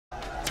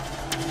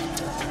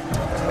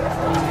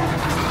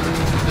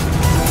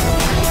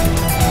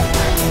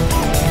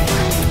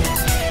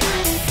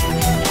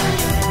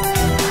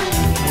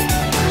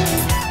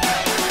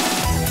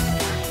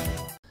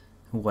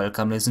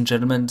Welcome, ladies and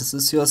gentlemen, this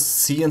is your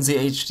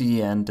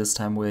cncHD, and this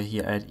time we're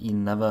here at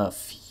another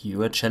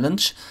viewer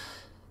challenge.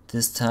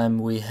 This time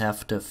we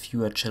have the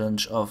viewer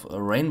challenge of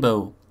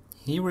Rainbow.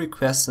 He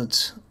requested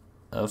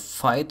a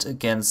fight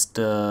against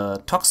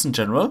the Toxin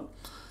General,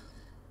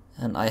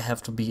 and I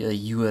have to be a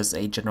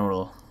USA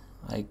General.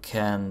 I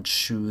can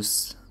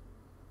choose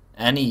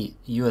any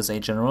USA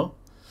General,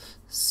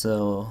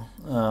 so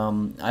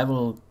I'm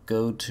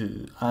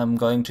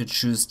going to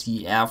choose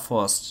the Air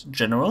Force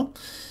General.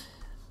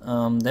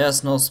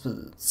 There's no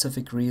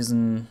specific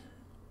reason,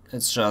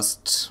 it's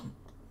just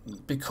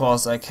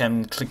because I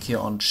can click here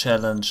on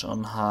challenge,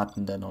 on hard,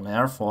 and then on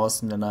Air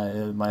Force, and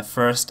then my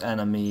first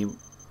enemy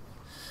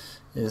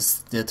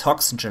is the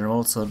Toxin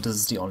General, so this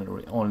is the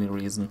only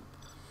reason.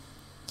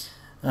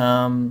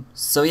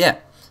 So yeah,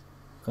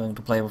 going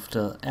to play with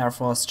the Air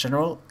Force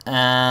General,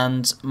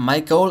 and my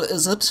goal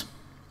is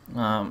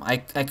I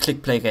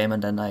click play game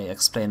and then I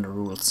explain the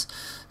rules.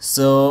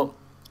 So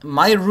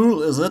my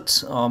rule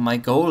is or my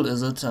goal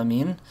is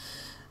to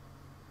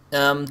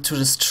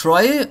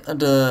destroy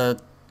the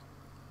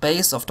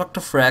base of Dr.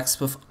 Thrax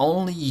with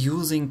only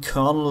using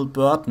Colonel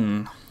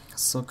Burton.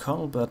 So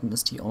Colonel Burton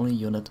is the only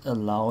unit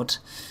allowed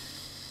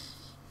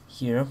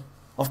here.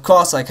 Of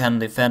course I can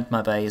defend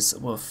my base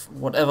with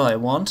whatever I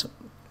want,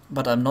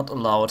 but I'm not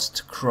allowed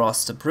to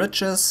cross the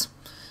bridges,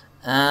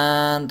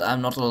 and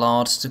I'm not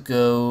allowed to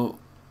go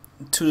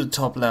to the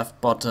top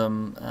left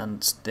bottom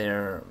and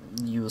there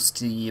use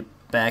the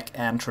back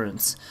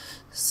entrance.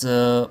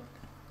 So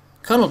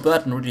Colonel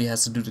Burton really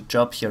has to do the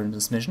job here in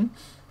this mission,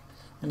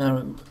 and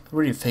I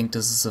really think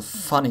this is a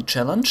funny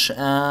challenge,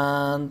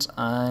 and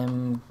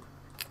I'm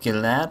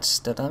glad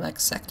that I'm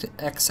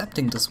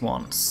accepting this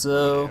one.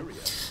 So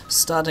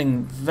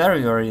starting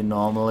very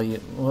normally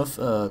with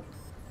a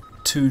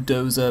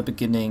 2-dozer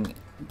beginning,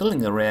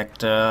 building a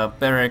reactor,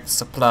 barracks,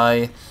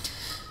 supply,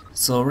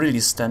 so really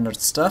standard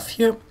stuff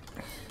here.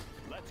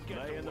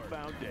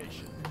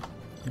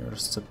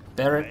 Here's the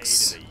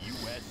barracks,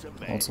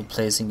 also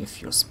placing a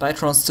few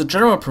spytrons. The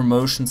general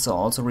promotions are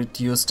also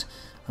reduced.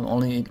 I'm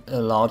only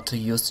allowed to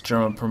use the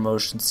general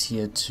promotions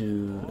here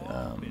to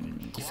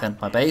defend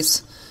my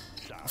base.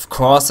 Of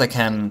course I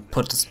can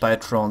put the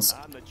spytrons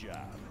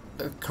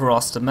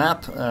across the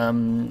map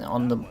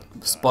on the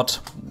spot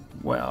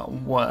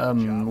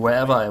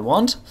wherever I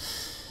want.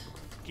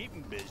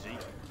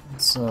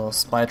 So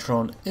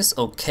Spytron is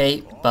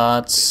okay,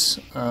 but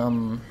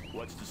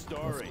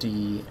with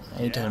the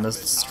 800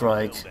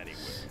 strike,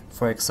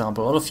 for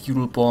example, or the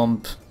fuel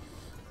bomb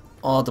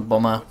or the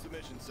bomber,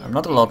 I'm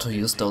not allowed to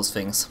use those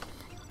things.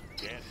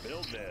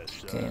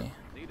 Okay,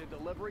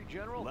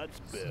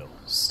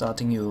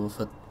 starting you with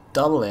a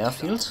double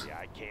airfield.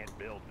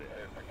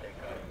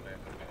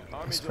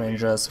 This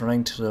ranger is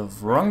running to the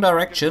wrong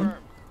direction.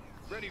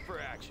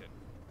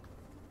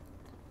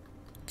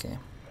 Okay,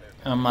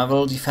 I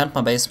will defend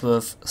my base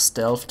with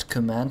stealthed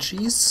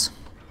Comanches.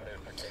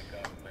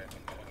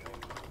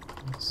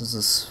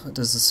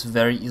 This is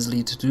very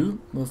easily to do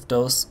with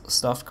those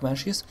stealthed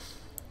Comanches,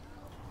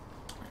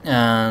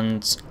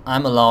 and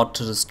I'm allowed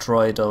to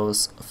destroy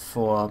those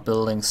 4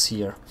 buildings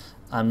here.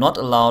 I'm not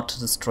allowed to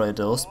destroy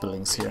those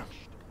buildings here.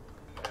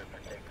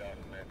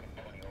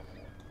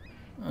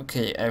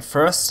 Okay, I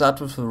first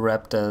start with the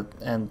Raptor,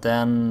 and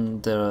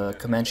then the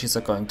Comanches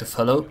are going to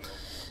follow.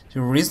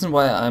 The reason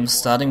why I'm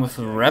starting with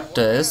the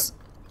Raptor is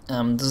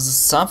this is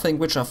something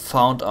which I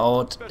found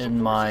out in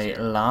my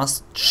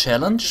last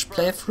challenge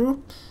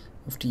playthrough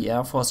with the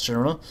Air Force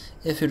General.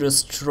 If you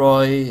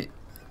destroy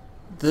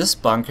this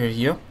bunker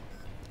here,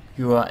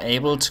 you are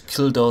able to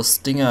kill those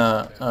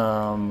Stinger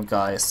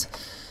guys.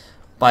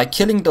 By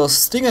killing those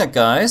Stinger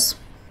guys,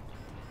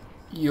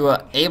 you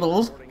are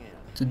able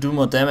to do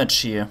more damage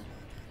here.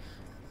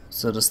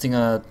 So the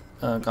Stinger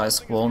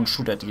guys won't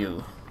shoot at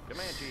you.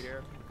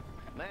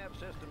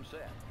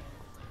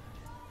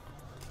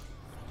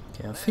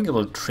 Okay, I think I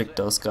will trick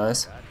those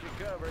guys.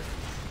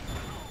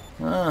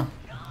 Not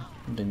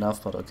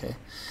enough, but okay.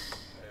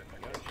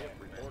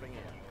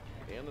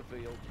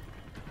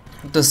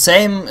 The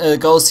same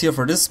goes here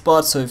for this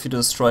spot. So if you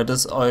destroy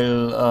this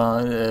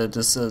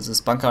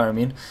this bunker,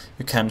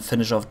 you can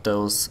finish off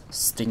those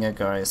Stinger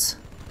guys.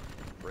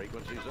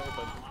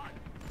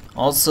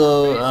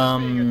 Also,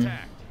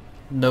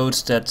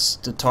 note that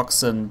the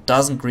Toxin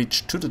doesn't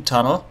reach to the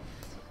tunnel.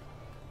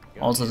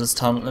 Also, this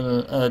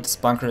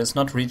bunker is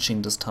not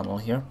reaching this tunnel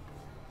here.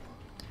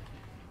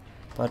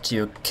 But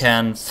you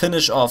can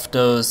finish off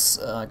those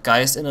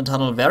guys in the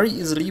tunnel very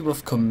easily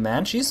with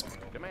Comanches.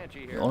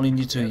 You only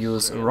need to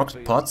use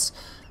rocket pods.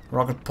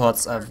 Rocket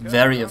pods are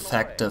very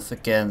effective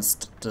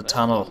against the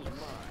tunnel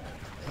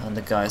and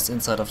the guys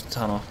inside of the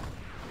tunnel.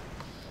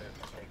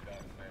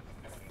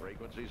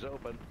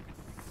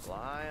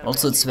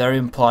 Also, it's very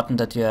important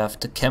that you have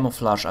the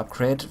camouflage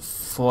upgrade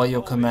for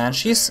your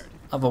Comanches.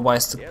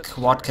 Otherwise, the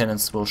quad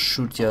cannons will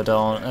shoot you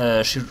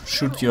down.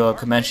 Shoot your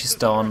Comanches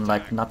down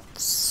like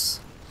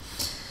nuts.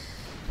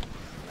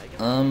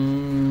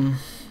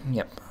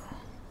 Yep.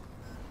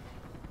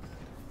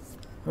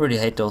 I really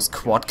hate those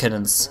quad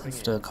cannons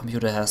if the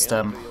computer has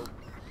them,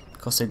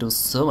 because they do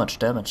so much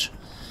damage.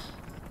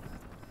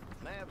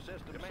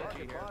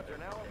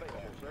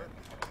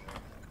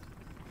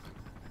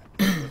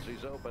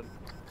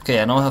 Okay,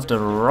 I now have the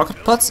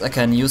rocket pods. I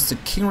can use the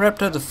King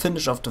Raptor to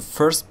finish off the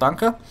first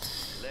bunker.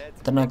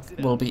 Then I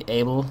will be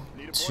able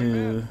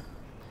to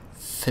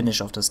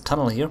finish off this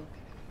tunnel here.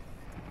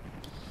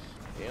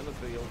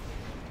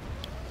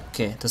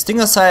 Okay, the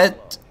Stinger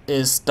sight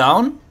is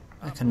down.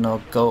 I can now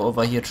go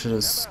over here to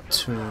this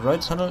right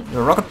tunnel.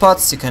 The rocket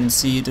pods, you can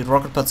see the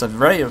rocket pods are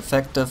very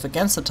effective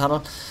against the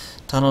tunnel.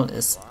 Tunnel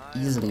is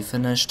easily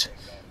finished.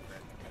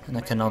 And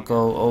I can now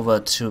go over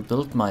to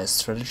build my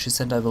strategy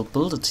center. I will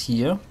build it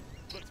here.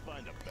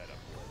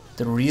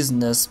 The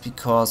reason is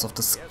because of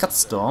the Scud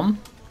Storm.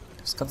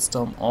 Scud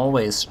Storm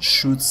always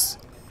shoots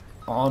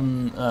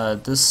on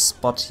this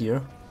spot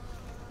here.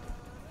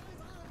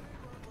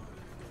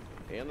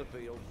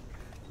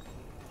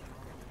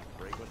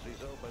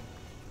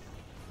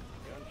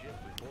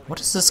 What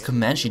is this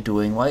Comanche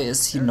doing? Why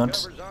is he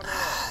not...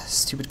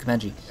 Stupid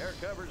Comanche.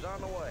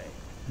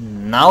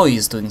 Now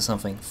he's doing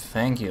something.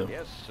 Thank you.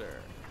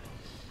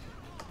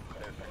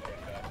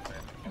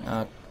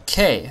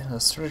 Okay, the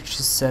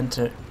strategy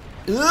center.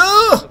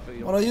 Ugh!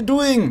 What are you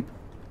doing?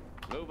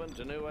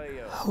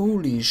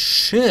 Holy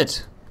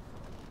shit!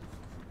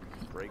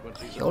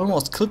 He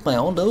almost killed my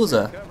own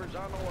dozer.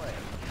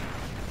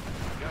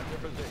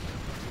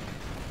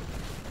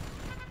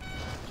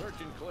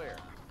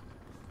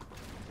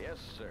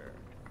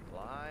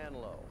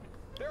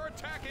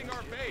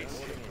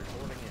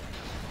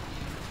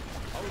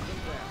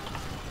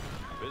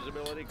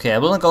 Okay, I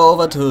will go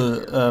over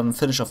to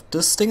finish off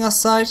this Stinger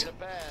side.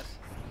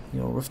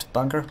 Your rift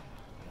bunker.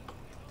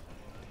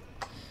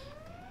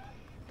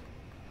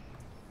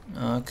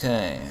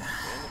 Okay.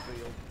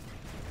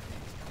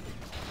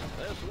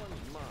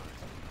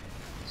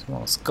 This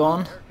one's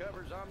gone.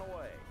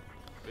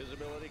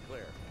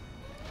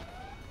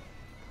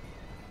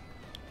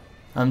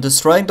 I'm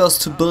destroying those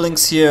two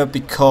buildings here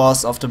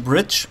because of the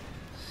bridge.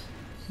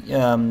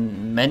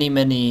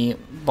 Many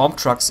bomb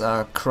trucks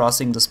are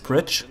crossing this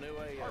bridge,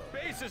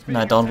 and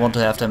I don't want to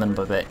have them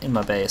in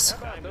my base.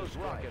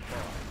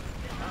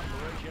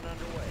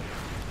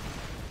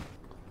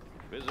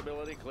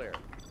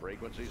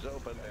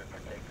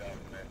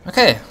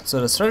 Okay,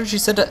 so the strategy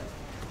center.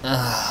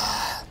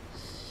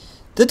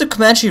 Did the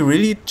Comanche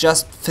really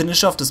just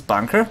finish off this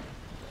bunker?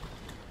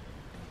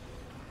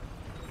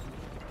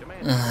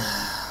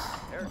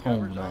 Oh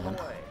man.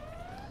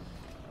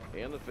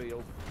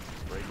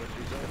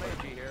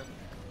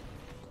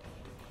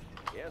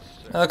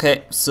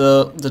 Okay,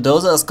 so the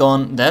dozer is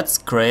gone. That's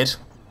great.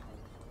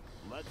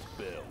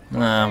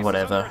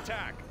 Whatever.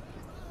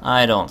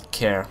 I don't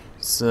care.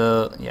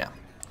 So yeah.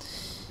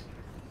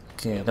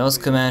 Okay, those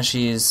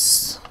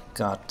Comanches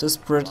got this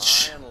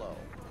bridge.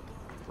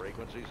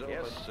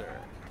 Yes, sir.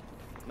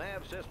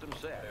 Nav system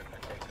set.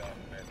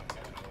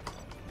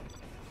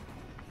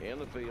 In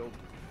the field.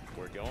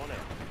 We're going in.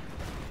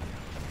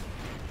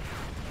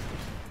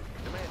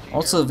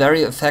 Also, a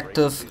very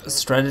effective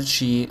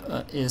strategy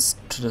is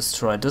to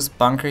destroy this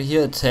bunker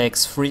here. It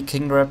takes 3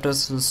 King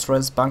Raptors to destroy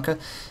this bunker.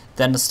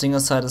 Then the Stinger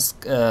side is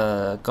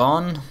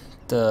gone.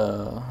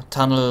 The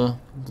tunnel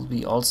will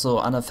be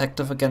also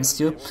ineffective against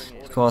you,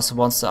 because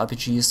once the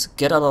RPGs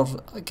get out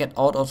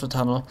of the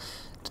tunnel,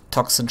 the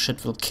toxin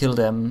shit will kill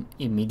them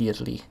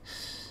immediately.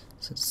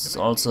 So this is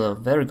also a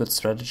very good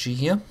strategy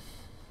here.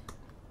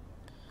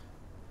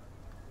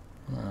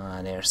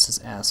 There's this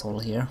asshole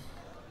here.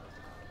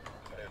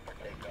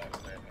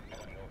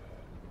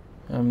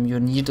 You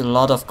need a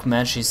lot of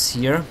Comanches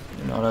here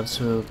in order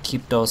to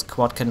keep those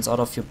quad cannons out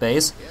of your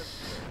base.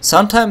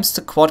 Sometimes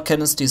the quad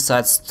cannons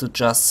decides to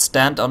just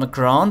stand on the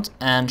ground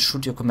and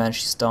shoot your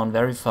Comanches down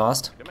very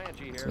fast.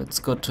 So it's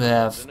good to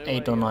have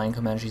 8 or 9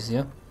 Comanches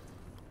here.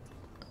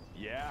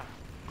 Yeah,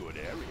 good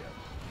area.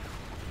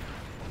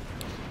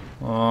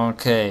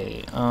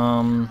 Okay,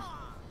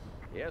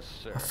 Yes,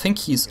 sir. I think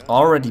he's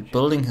already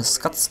building his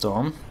Scud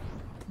Storm.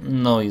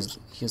 No,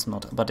 he's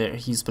not, but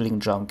he's building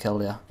Jam Kel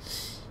there.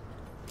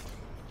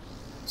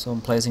 So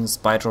I'm placing a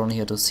spy drone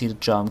here to see the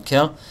Jam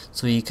Kel,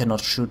 so he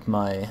cannot shoot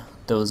my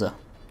dozer.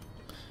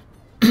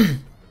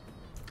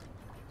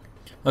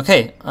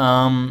 Okay,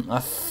 I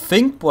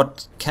think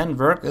what can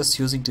work is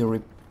using the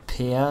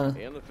repair,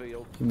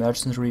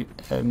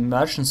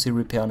 emergency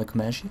repair on the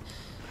Comanche.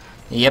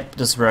 Yep,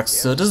 this works.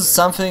 So this is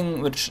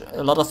something which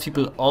a lot of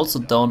people also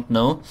don't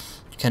know.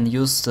 You can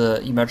use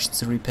the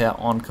emergency repair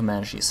on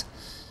Comanches.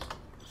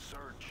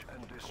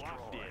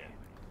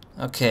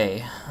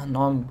 Okay,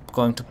 now I'm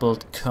going to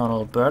build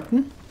Colonel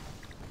Burton.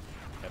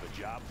 Have a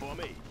job for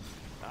me.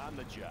 On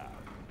the job.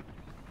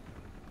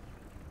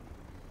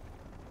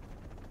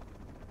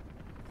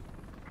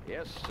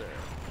 Yes, sir.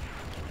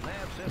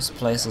 This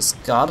place is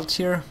guarded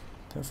here.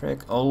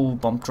 Perfect. Oh,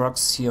 bomb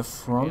trucks here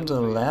from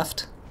the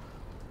left.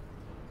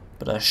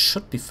 But I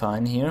should be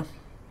fine here.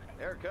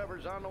 Air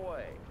cover's on the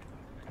way.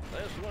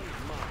 This one's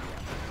mine.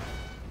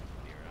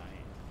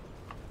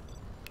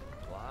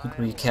 Here Need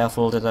to be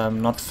careful that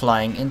I'm not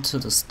flying into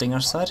the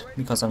Stinger side,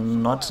 because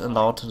I'm not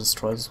allowed to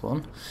destroy this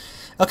one.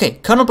 Okay,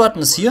 Colonel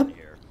Burton is here.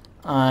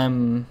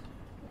 I'm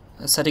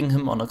setting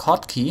him on a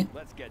hotkey.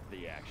 Let's get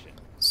the action.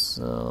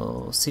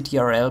 So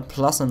CTRL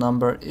plus a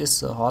number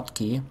is a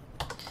hotkey.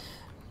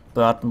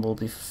 Burton will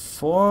be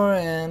 4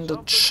 and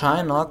the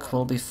Chinook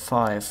will be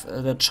 5.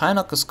 The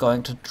Chinook is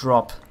going to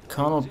drop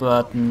Colonel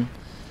Burton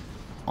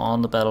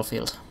on the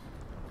battlefield.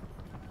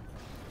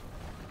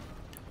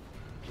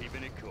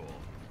 Keeping it cool.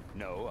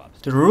 No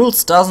ups. The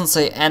rules doesn't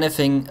say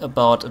anything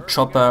about a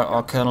chopper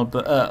or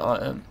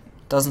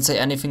doesn't say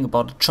anything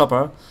about a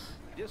chopper.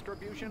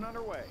 Distribution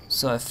underway.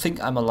 So I think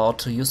I'm allowed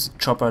to use the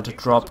chopper to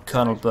drop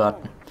Colonel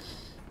Burton.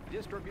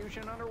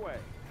 Distribution underway.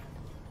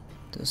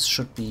 This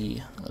should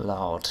be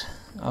allowed.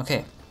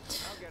 Okay.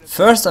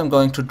 First I'm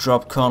going to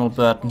drop Colonel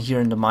Burton here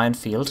in the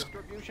minefield.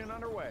 Distribution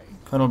underway.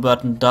 Colonel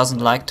Burton doesn't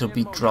like to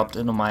be dropped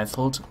in a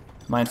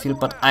minefield,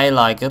 but I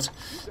like it,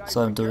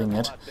 so I'm doing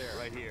it.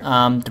 Right here.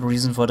 The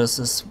reason for this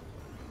is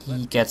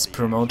he gets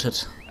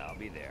promoted. I'll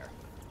be there.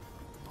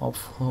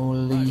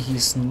 Hopefully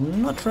he's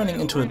not running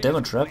into a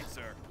demo trap.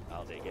 Sir,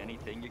 I'll take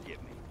anything you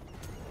give me.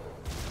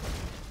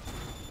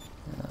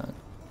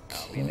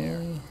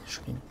 Okay,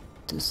 should be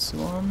this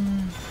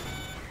one.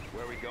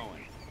 Where are we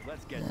going?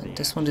 Let's get And the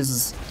this one, this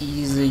is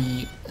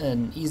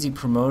an easy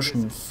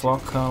promotion for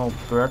Colonel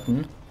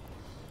Burton.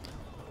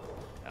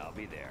 I'll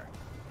be there.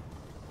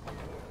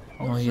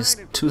 Now he's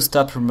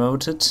 2-star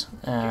promoted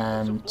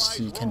and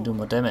he can do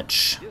more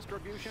damage.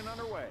 Distribution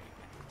underway.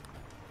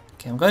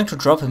 Okay, I'm going to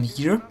drop him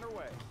here.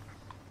 Underway.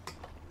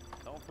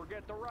 Don't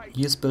forget the right.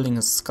 He is building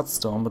his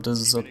Scudstorm, but this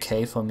is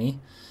okay for me.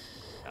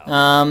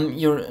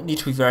 You need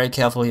to be very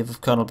careful here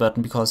with Colonel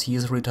Burton because he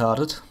is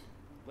retarded.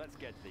 Let's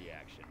get the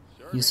action.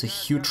 He's a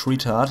huge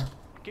retard.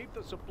 Keep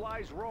the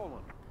supplies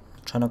rolling.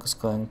 Chinook is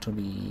going to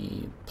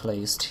be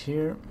placed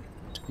here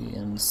to be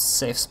in a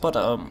safe spot.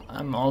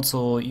 I'm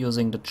also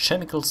using the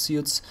chemical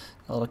suits,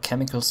 or the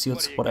chemical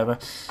suits, whatever.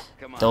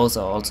 Those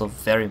are also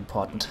very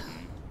important.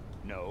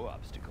 No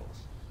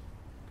obstacles.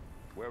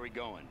 Where are we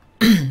going?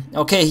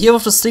 Okay, here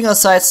with the Stinger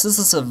sights, this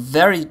is a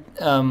very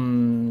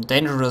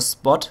dangerous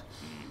spot.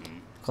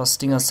 Because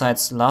Stinger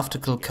sights love to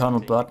kill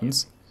Colonel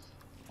Burtons.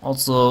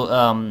 Also,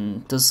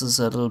 this is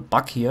a little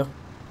bug here.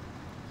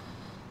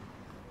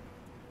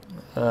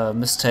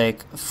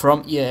 Mistake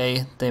from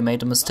EA. They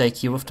made a mistake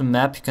here with the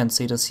map. You can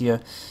see this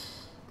here.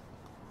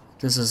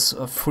 This is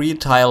a free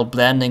tile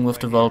blending with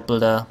the world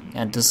builder,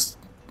 and this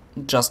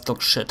just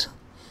looks shit.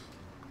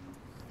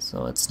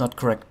 So it's not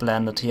correct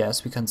blended here,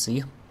 as we can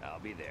see. I'll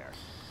be there.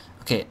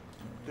 Okay.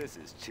 This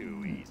is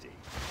too easy.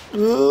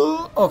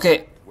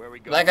 Okay. Where are we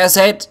going? Like I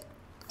said,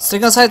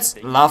 Stinger sights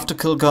love to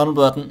kill Colonel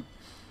Burton.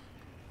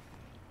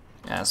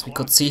 As we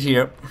could see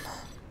here.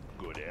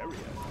 Good area.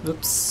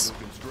 Oops.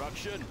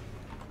 Construction.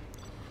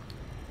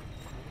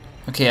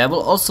 Okay, I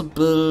will also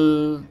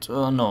build...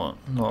 no,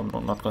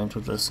 I'm not going to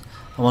do this.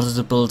 I wanted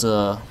to build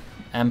a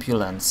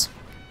ambulance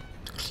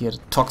to clear the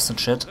toxin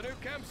shit. The new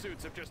chem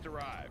suits have just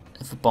arrived.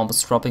 If a bomb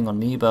is dropping on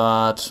me,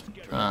 but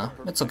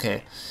it's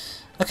okay.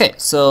 Okay,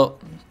 so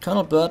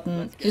Colonel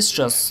Burton is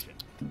just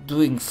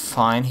doing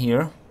fine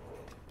here.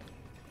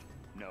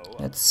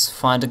 Let's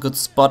find a good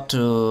spot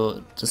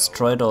to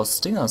destroy those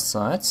Stinger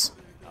sights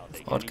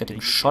without getting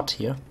shot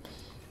here.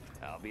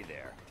 I'll be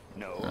there.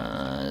 No.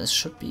 This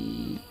should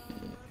be...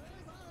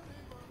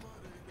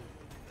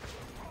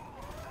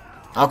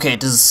 Okay,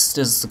 this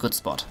is a good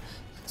spot.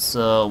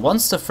 So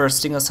once the first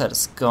Stinger sight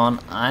is gone,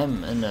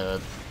 I'm in a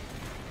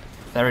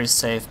very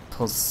safe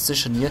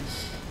position here.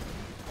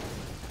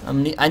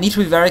 I need to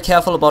be very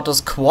careful about those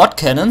quad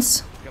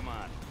cannons. Come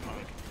on,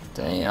 punk.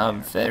 They are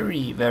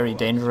very, very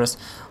dangerous.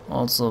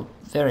 Also,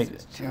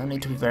 I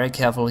need to be very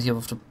careful here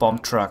with the bomb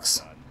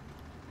trucks.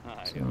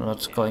 So I'm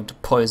not going to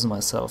poison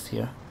myself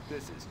here.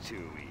 This is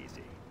too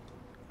easy.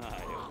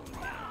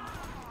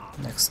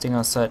 Next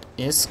Stinger sight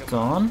is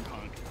gone.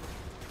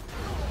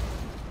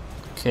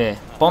 Okay,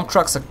 bomb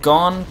trucks are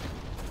gone.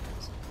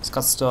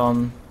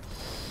 Scudstorm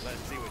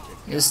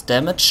is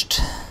damaged.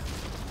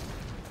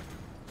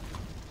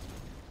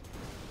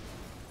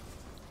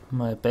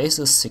 My base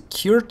is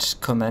secured.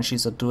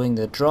 Comanches are doing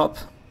their job.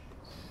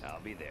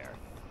 I'll be there.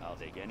 I'll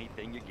take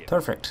anything you give.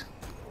 Perfect.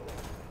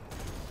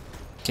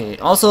 Okay,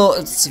 also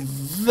it's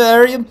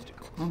very...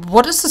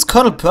 What is this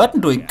Colonel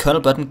Burton doing?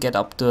 Colonel Burton, get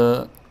up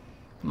the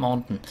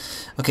mountain.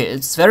 Okay,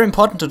 it's very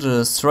important to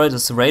destroy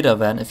this radar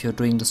van if you're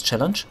doing this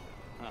challenge.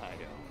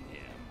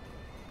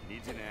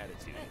 Needs an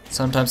attitude.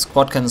 Sometimes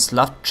quad cannons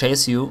love to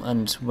chase you,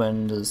 and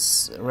when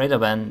this radar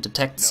van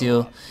detects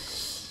you,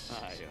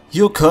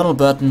 your Colonel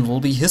Burton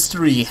will be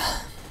history.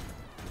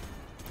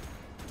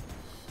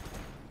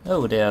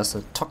 Oh, there's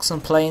a toxin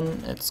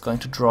plane. It's going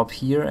to drop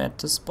here at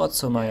this spot,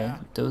 so my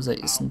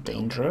dozer is in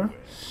danger.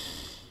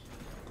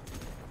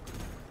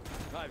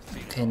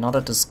 Okay, now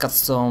that the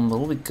Scudstorm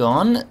will be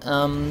gone,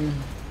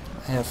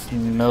 I have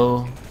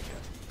no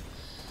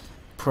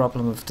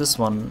problem with this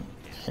one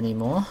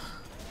anymore.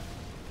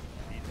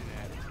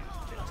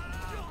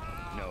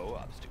 No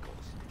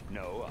obstacles.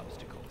 No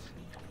obstacles.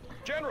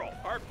 General,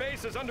 our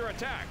base is under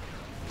attack.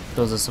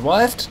 Those are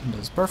survived.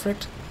 That's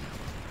perfect.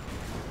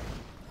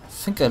 I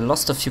think I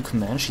lost a few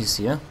Comanches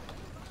here.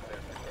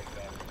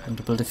 I need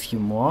to build a few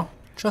more,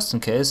 just in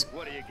case.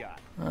 What do you got?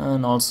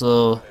 And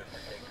also,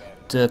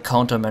 the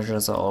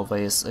countermeasures are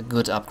always a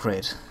good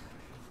upgrade.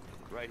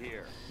 Right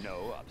here.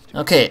 No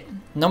obstacle. Okay,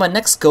 now my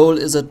next goal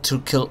is to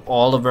kill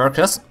all the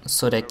workers,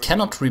 so they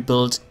cannot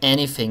rebuild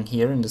anything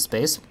here in this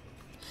base.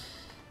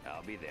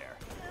 I'll be there.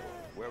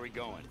 Where are we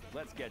going?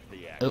 Let's get the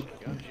Oh,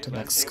 action. the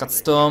next Scud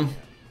Storm.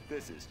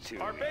 This is too.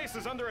 Our base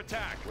is under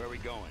attack. Where are we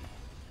going?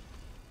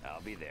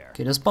 I'll be there.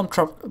 Okay, this bomb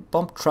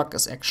truck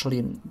is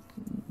actually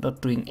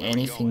not doing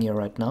anything here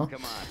right now.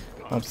 Come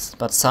on.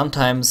 But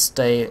sometimes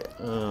they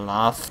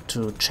love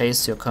to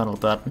chase your Colonel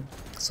Burton,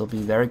 so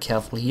be very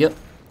careful here.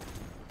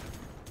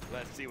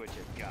 Let's see what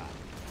you've got.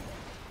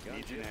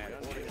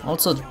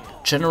 Also,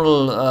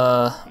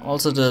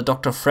 also the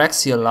Dr.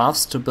 Thrax here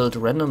loves to build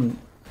random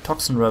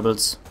toxin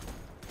rebels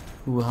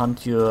who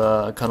hunt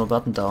your Colonel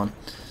Burton down.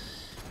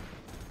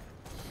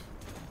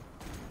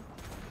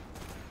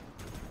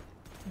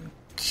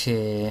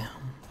 Okay,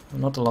 I'm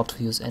not allowed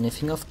to use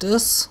anything of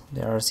this.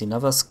 There's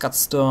another Scud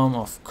Storm,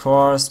 of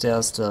course.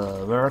 There's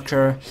the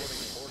worker.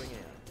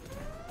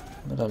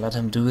 But I let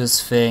him do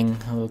his thing.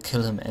 I will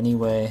kill him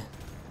anyway.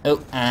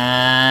 Oh,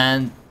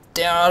 and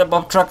there are the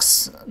bomb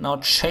trucks now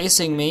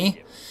chasing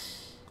me.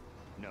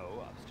 No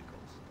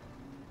obstacles.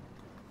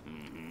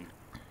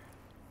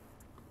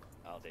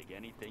 I'll take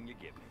anything you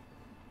give me.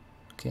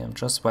 Okay, I'm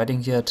just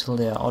waiting here till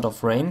they are out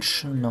of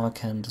range. Now I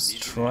can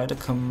destroy the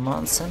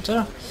command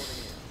center.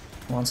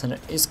 Command center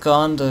is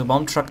gone. The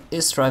bomb truck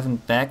is driving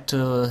back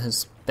to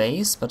his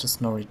base, but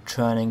is now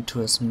returning to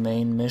his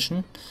main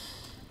mission.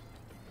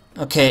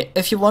 Okay,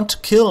 if you want to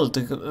kill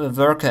the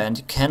worker and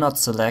you cannot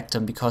select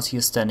him because he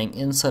is standing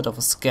inside of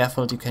a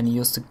scaffold, you can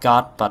use the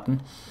guard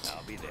button.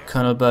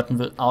 Colonel Burton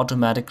will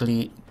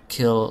automatically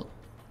kill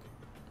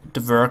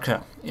the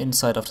worker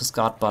inside of this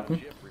guard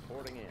button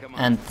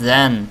and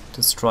then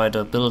destroy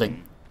the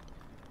building.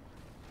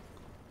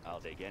 I'll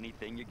take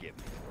anything you give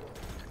me.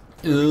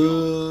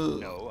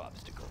 No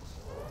obstacles.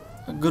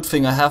 Good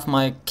thing I have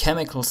my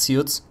chemical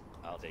suits.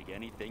 I'll take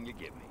anything you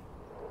give me.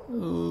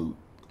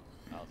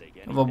 I'll take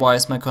anything.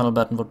 Otherwise my Colonel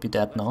Burton would be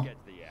dead now. Get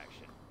the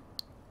action.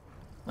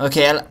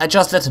 Okay, I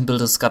just let him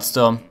build a Scud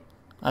Storm.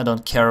 I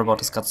don't care about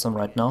the Scud Storm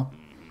right now.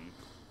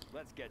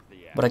 Let's get the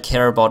action. What I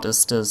care about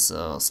is this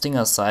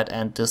Stinger site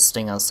and this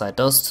Stinger site.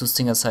 Those two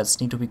Stinger sites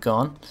need to be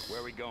gone.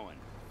 Where are we going?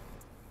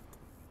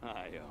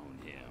 I own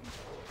him.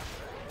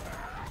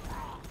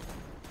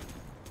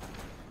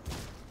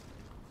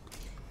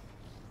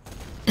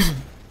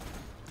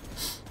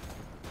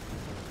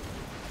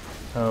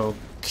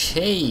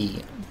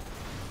 Okay.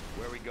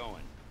 Where are we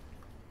going?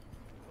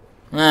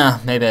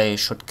 Maybe I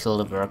should kill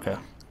the worker.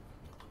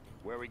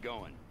 Where are we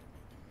going?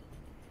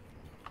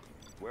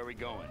 Where are we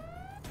going?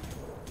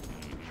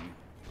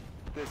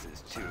 This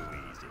is too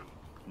easy.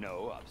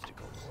 No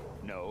obstacles.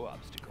 No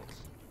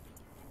obstacles.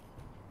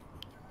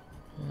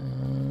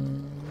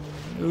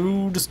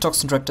 Ooh, this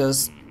toxin tractor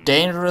is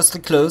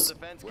dangerously close.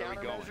 Defense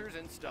countermeasures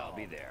installed. I'll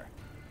be there.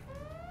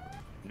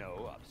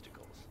 No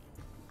obstacles.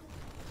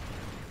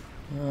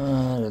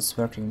 That's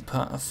working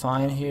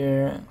fine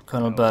here.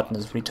 Colonel Burton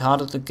is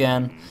retarded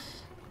again.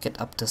 Get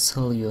up this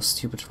hill, you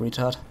stupid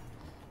retard.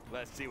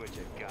 Let's see what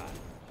you've got.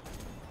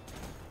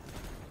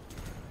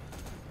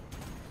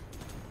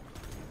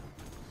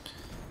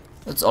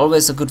 It's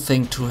always a good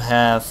thing to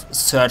have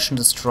search and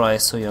destroy,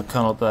 so your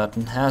Colonel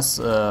Burton has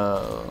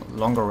a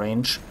longer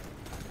range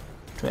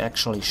to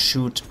actually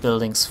shoot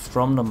buildings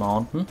from the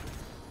mountain.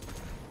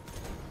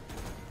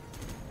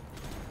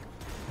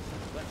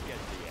 Let's get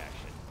the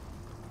action.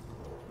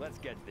 Let's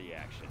get the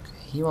action.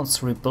 He wants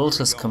to rebuild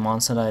his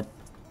commands and I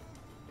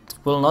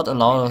will not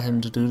allow him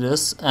to do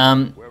this. Where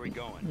are we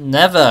going?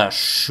 Never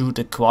shoot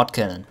a quad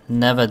cannon.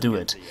 Never do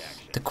it.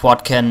 The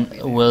quad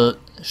cannon will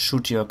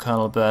shoot your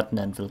Colonel Burton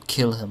and will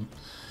kill him.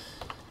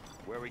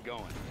 Where are we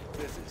going?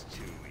 This is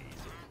too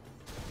easy.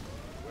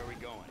 Where are we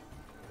going?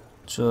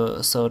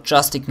 So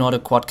just ignore the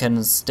quad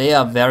cannons. They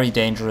are very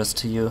dangerous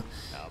to you.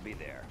 I'll be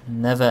there.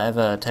 Never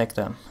ever attack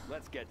them.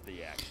 Let's get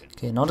the action.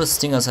 Okay, now the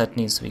Stinger side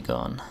needs to be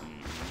gone.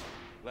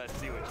 Let's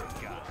see what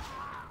you've got.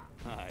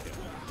 I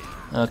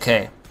don't.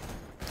 Okay.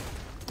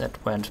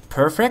 That went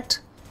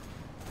perfect.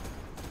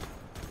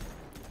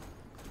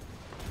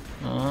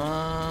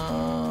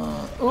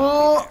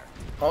 Oh,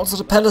 also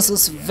the palace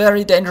is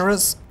very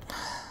dangerous.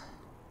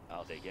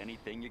 I'll take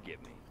anything you give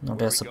me. Now Where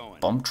there's are a we going?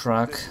 bomb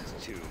truck. This is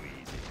too easy.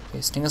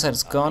 Okay, Stinger side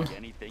is I'll gone. take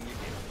anything you give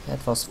me.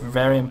 That was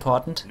very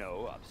important.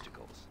 No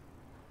obstacles.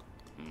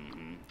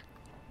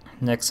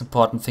 Next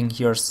important thing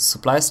here is the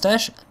supply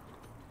stash.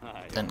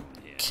 I Then own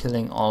him.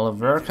 killing all the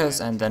workers,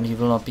 and then he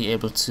will not be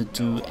able to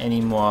do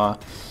any more,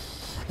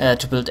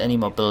 to build any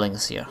more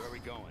buildings here. Where are we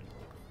going?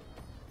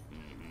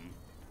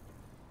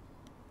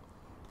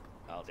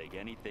 I'll take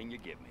anything you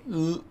give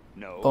me.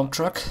 No. Bomb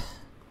truck.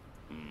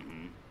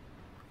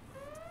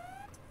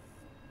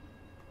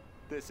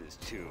 This is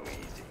too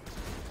easy.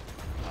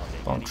 I'll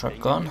take Bomb anything truck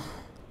you gone. give me.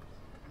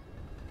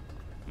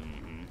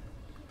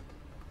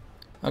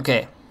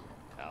 Okay.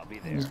 I'll be I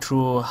there. need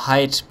to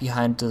hide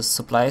behind the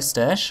supply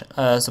stash,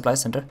 supply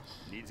center.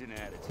 Needs an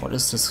attitude. What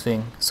is this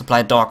thing?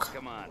 Supply dock.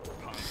 Come on,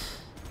 punk.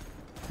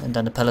 And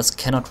then the palace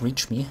cannot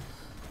reach me.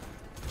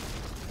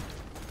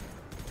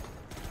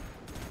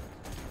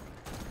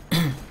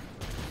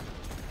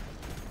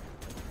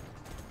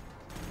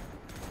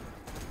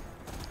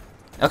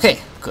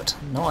 Okay, good.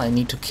 Now I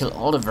need to kill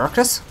all the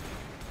workers.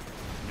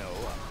 No.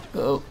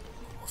 Oh,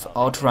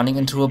 without running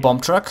into a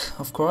bomb truck,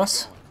 of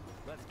course.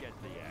 Let's get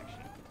the action.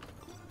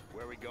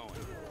 Where are we going?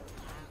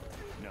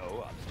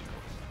 No obstacles.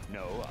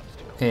 No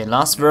obstacles. Okay,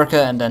 last worker,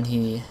 and then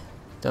he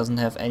doesn't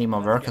have any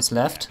more workers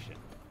left. Action.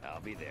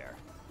 I'll be there.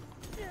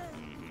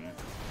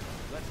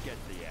 Let's get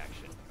the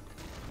action.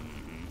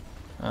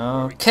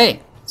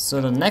 Okay,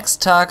 so the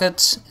next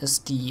target is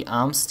the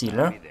arms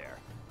dealer. Be there.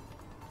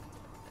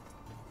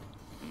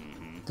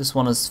 This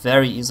one is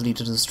very easily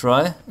to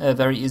destroy.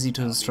 Very easy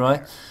to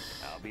destroy.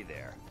 I'll be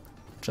there.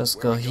 Just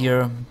go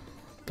here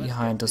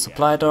behind the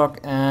supply dock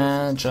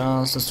and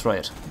just destroy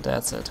it.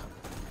 That's it.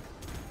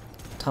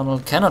 Tunnel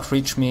cannot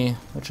reach me,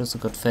 which is a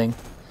good thing.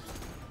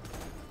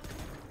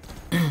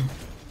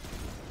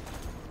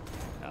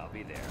 I'll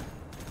be there.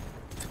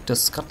 The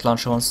Scud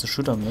launcher wants to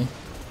shoot on me.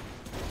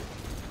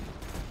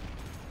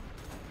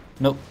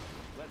 Nope.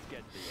 Let's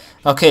get the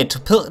action. Okay,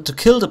 to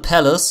kill the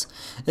palace,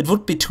 it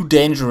would be too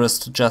dangerous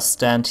to just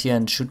stand here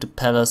and shoot the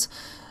palace.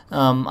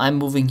 I'm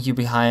moving here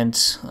behind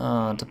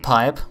the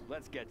pipe.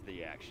 Let's get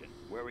the action.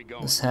 Where are we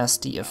going? This has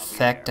the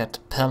effect that the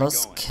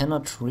palace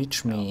cannot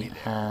reach me,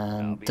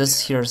 and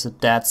this here is a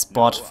dead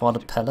spot for the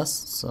palace,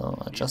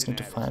 so I just need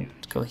to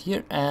go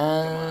here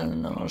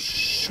and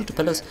shoot the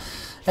palace.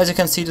 As you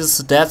can see, this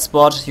is a dead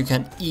spot. You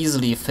can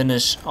easily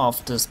finish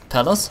off this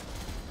palace.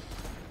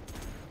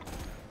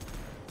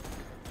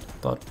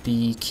 But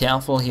be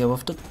careful here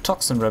with the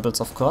Toxin Rebels,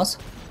 of course.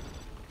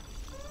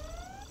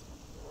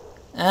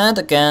 And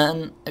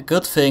again, a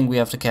good thing we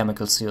have the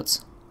chemical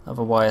suits.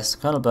 Otherwise,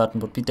 Colonel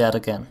Burton would be dead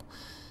again.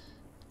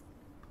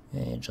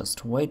 Okay,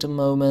 just wait a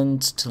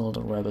moment till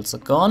the rebels are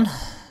gone.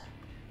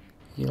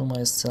 Heal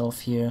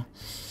myself here.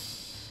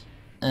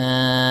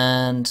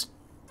 And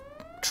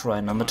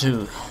try number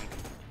 2.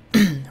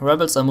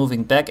 Rebels are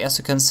moving back, as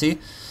you can see.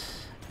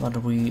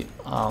 But we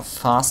are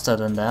faster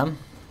than them.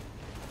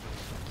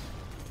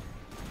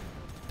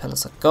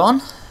 Palace are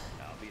gone.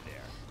 I'll be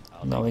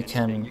there. Now we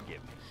can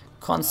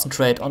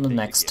concentrate on the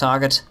next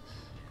target.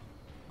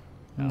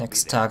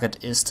 Next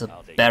target is the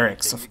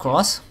barracks, of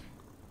course.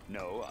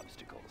 No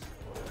obstacles.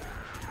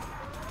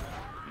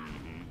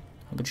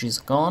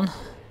 RPGs are gone.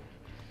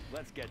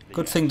 Let's get the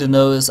Good thing to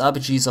know is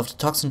RPGs of the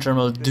Toxin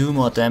General do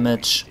more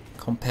damage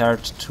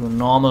compared to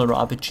normal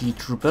RPG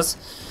troopers.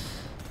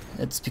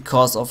 It's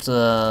because of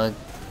the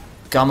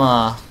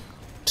Gamma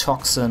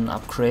Toxin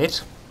upgrade.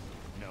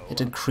 It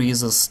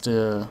increases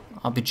the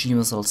RPG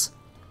missiles.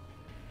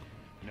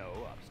 no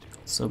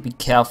obstacles. So be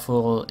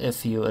careful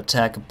if you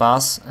attack a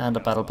bus, and the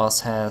battle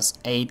bus has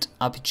 8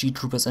 RPG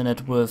troopers in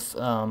it with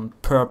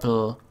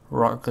purple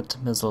rocket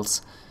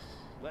missiles.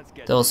 Let's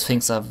get Those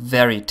things are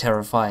very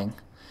terrifying.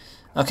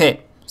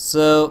 Okay,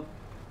 so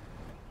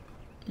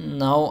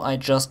now I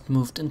just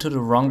moved into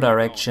the wrong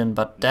direction,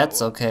 but that's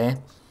okay.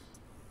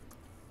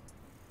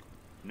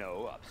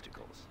 no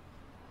obstacles.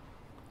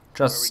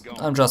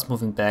 I'm just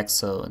moving back,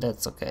 so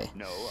that's okay.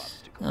 No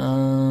obstacles.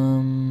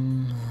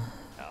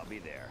 I'll be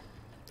there.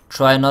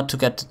 Try not to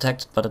get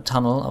detected by the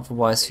tunnel,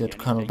 otherwise your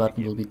Colonel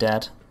Burton will be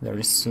dead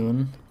very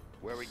soon.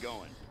 Where are we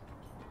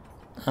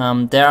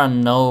going? There are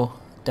no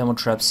demo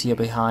traps here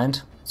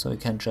behind, so you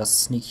can just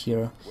sneak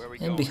here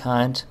in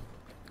behind,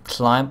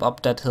 climb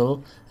up that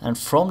hill, and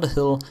from the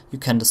hill you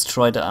can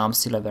destroy the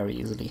arms dealer very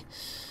easily.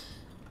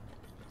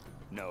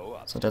 No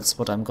So that's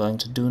what I'm going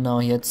to do now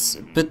here. It's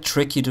a bit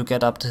tricky to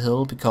get up the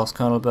hill because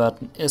Colonel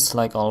Burton is,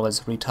 like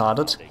always,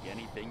 retarded. take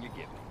anything you give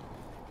me.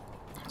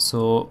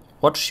 So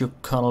watch your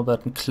Colonel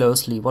Burton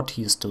closely what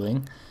he is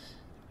doing.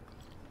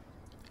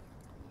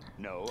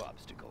 No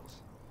obstacles.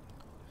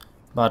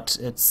 But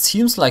it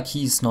seems like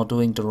he's not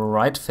doing the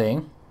right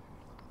thing.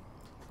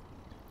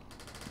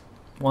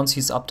 Once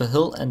he's up the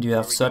hill and you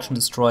have search and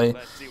destroy,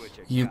 Let's see what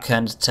you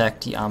can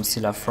attack the arms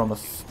dealer from a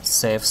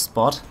safe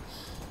spot.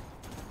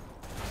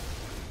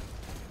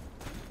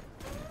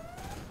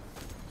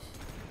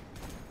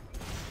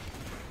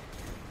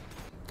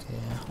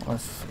 Okay,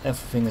 if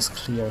everything is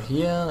clear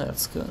here,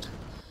 that's good.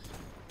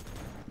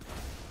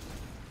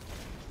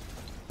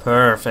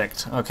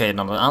 Perfect. Okay,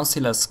 now the arms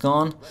dealer is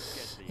gone.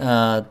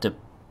 The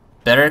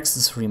barracks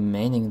is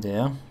remaining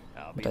there,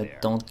 but I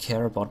don't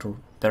care about the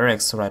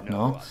barracks right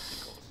now.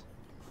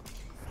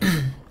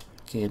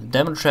 Okay, the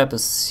demo trap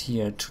is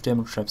here, 2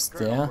 demo traps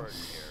there.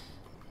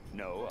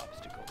 No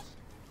obstacles.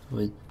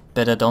 We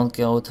better don't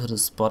go to the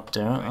spot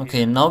there.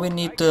 Okay, now we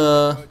need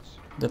the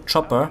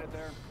chopper.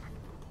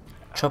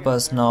 Chopper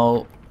is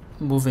now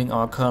moving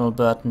our Colonel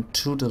Burton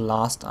to the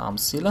last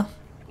arms dealer.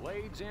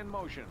 Blades in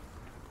motion.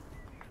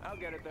 I'll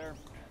get it there.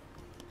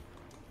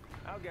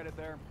 I'll get it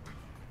there.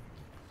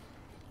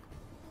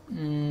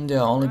 There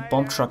are only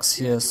bomb trucks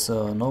here,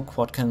 so no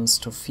quad cannons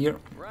to fear.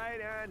 Right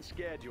on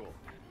schedule.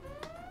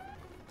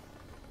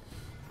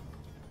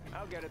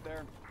 I'll get it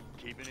there.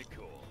 Keeping it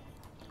cool.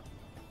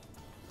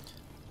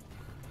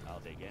 I'll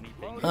take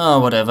anything. Oh,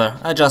 whatever.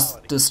 I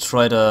just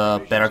destroyed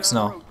a barracks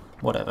now.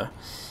 Whatever.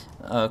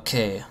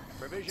 Okay.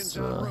 Provisions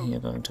So en route. here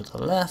going to the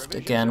left.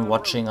 Again,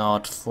 watching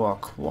out for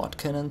quad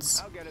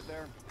cannons. I'll get it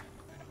there.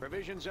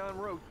 Provisions en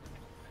route.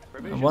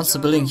 Provisions Once the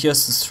en building route. here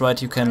is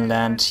destroyed, you can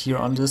land here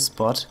on this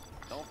spot.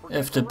 Don't forget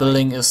If the right.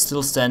 building is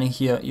still standing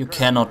here, you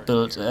cannot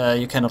build.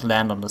 You cannot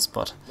land on the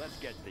spot. Let's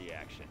get to the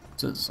action.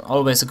 So it's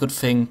always a good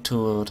thing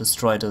to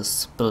destroy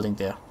this building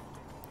there.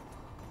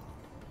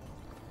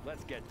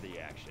 Let's get to the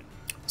action.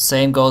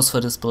 Same goes for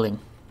this building.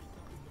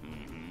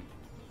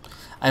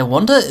 I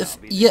wonder if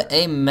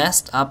EA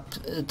messed up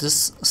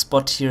this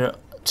spot here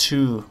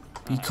too,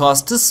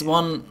 because this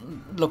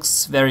one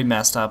looks very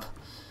messed up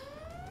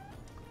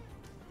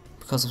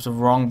because of the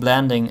wrong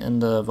blending in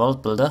the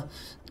world builder.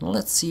 Now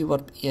let's see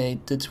what EA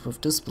did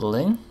with this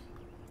building.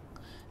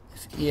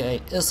 If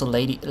EA is a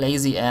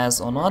lazy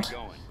ass or not.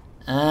 Going.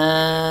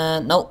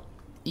 And no,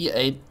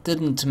 EA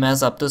didn't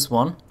mess up this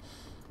one.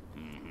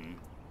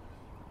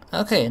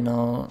 Okay,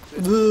 now.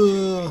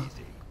 Easy.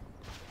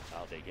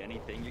 I'll take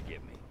anything you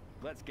give me.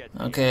 Let's get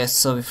to Okay,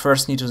 so we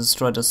first need to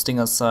destroy the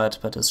Stinger site,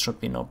 but this should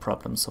be no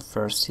problem. So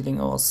first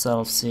healing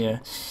ourselves here,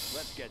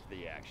 Let's get to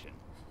the action.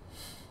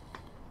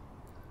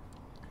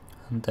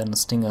 and then the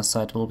Stinger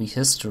site will be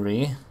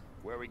history.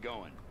 Where are we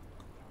going?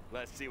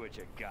 Let's see what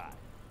you got.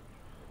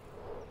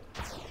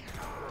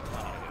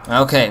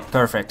 Okay,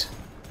 perfect.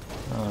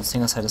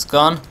 Stinger site is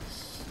gone.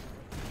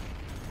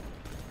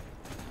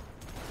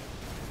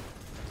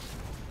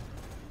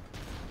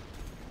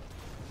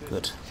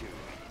 Good. Too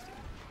easy.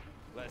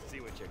 Let's see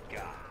what you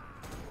got.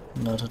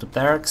 Now to the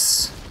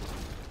barracks.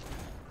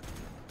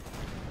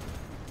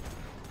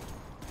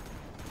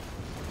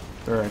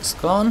 Barracks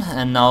gone,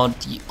 and now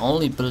the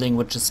only building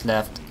which is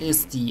left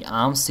is the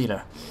arms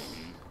dealer.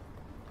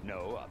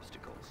 No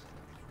obstacles.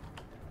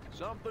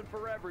 Something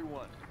for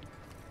everyone.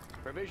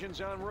 Provisions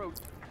en route.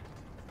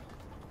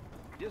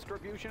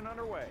 Distribution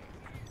underway.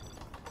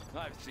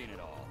 I've seen it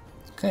all.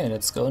 Okay,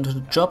 let's go into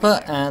the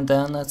chopper, and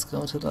then let's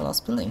go to the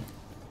last building.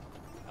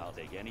 I'll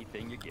take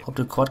anything you give. Hope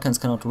the quad cans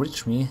cannot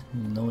reach me.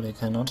 No, they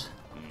cannot.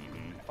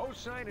 Oh,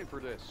 sign in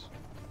for this.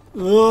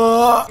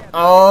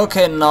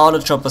 Okay, now the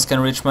choppers can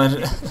reach my...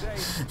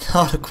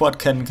 now the quad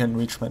cannon can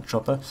reach my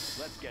chopper.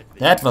 Let's get the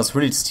That was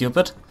really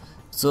stupid.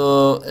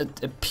 So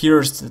it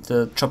appears that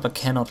the chopper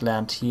cannot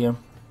land here,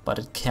 but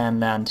it can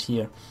land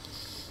here.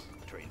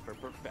 train for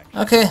perfection.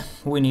 Okay,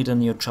 we need a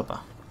new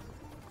chopper.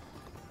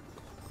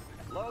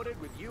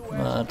 Loaded with US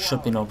But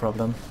should be no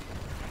problem.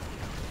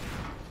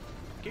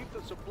 Keep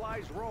the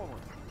supplies rolling.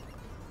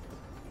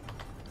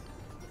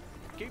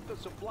 Keep the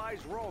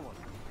supplies rolling.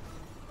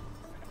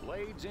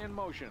 Blades in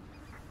motion.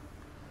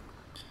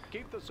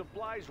 Keep the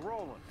supplies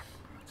rolling.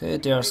 Okay,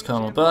 there's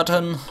Colonel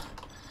Burton.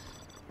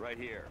 Right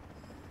here.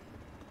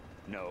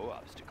 No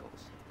obstacles.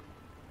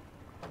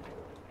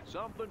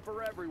 Something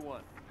for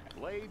everyone.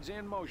 Blades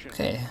in motion.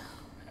 Okay,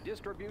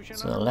 Distribution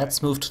so underway.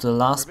 let's move to the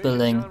last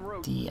building,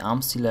 the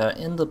arms dealer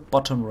in the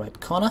bottom right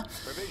corner.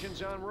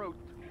 Provisions en route.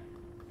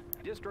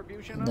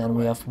 Distribution And then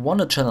we underway. have won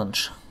a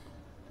challenge.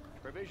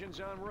 Provisions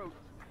en route.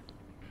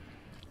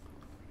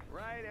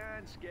 Right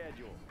on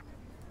schedule.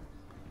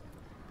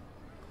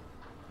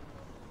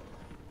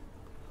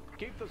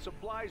 Keep the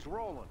supplies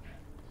rolling.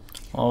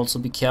 Also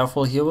be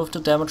careful here with the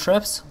demo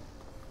traps.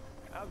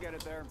 I'll get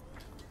it there.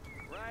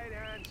 Right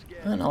on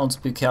schedule. And also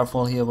be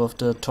careful here with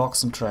the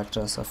toxin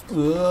tractors. No,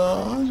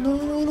 no,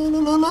 no, no, no,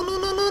 no, no, no,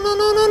 no, no,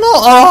 no, no, no!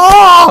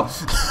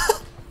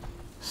 Ah!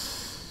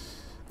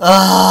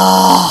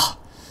 Ah!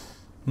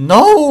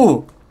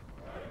 No!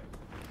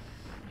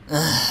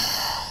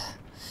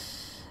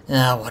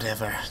 Yeah,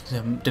 whatever.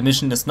 The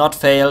mission is not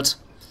failed.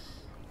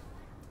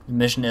 The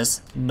mission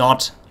is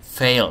not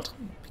failed.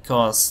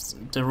 Because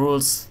the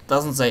rules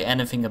doesn't say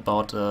anything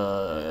about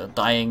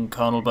dying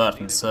Colonel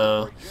Burton,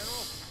 so...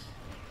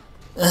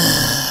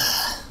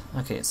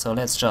 Okay, so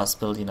let's just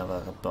build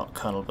another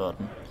Colonel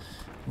Burton.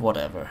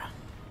 Whatever.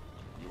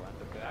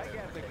 I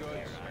got the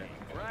goods.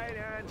 Right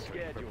on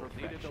schedule.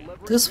 Need a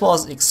delivery. This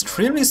was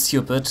extremely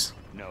stupid,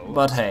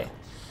 but hey,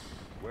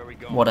 Where are we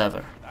going?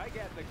 whatever. I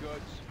got the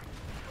goods.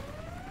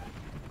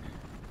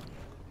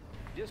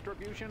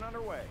 Distribution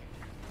underway.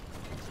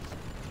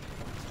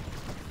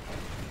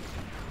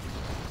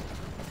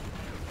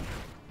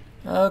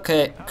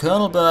 Okay,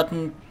 Colonel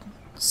Burton,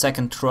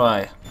 second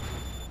try.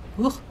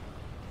 Whew.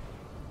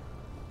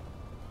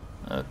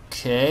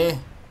 Okay,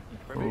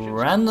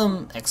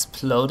 random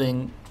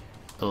exploding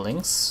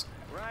buildings.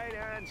 Right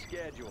on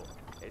schedule.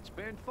 It's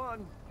been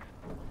fun.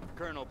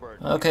 Colonel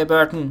Burton. Okay,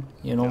 Burton,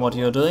 you know what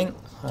you're doing?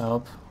 I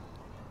hope.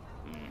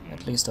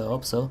 At least I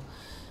hope so.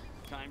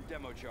 Time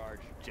demo charge.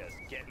 Just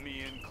get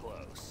me in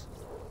close.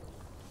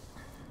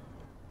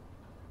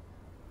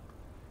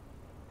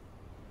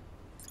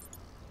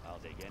 I'll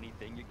take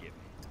anything you give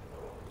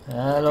me.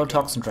 Hello,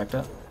 Toxin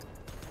Tractor.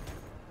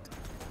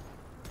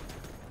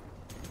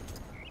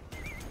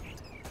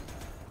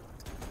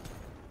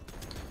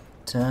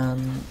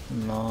 10,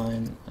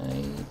 9,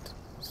 8,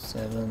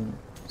 7,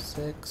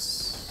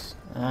 6,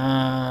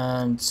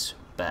 and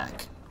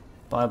back.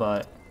 Bye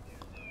bye.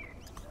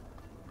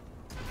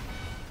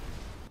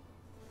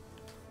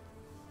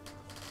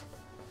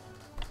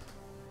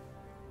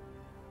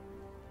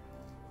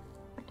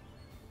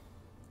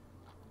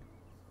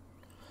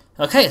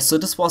 Okay, so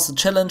this was the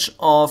challenge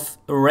of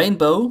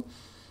Rainbow.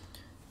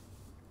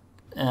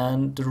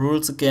 And the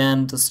rules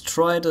again: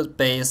 destroy the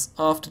base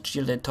of the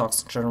GLA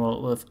Toxin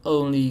General with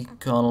only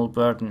Colonel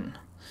Burton.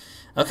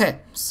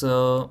 Okay,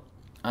 so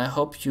I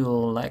hope you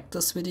liked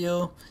this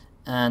video,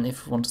 and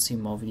if you want to see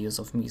more videos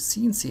of me,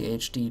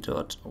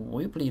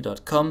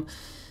 cncHD.weebly.com.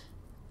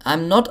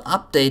 I'm not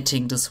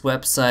updating this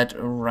website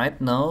right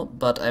now,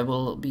 but I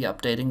will be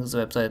updating this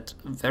website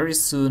very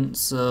soon,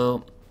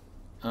 so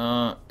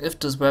if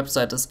this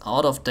website is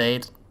out of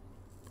date,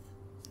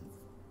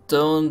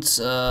 don't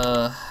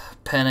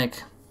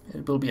panic,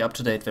 it will be up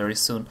to date very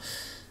soon.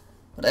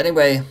 But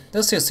anyway,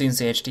 this is your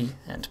cncHD,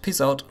 and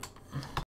peace out.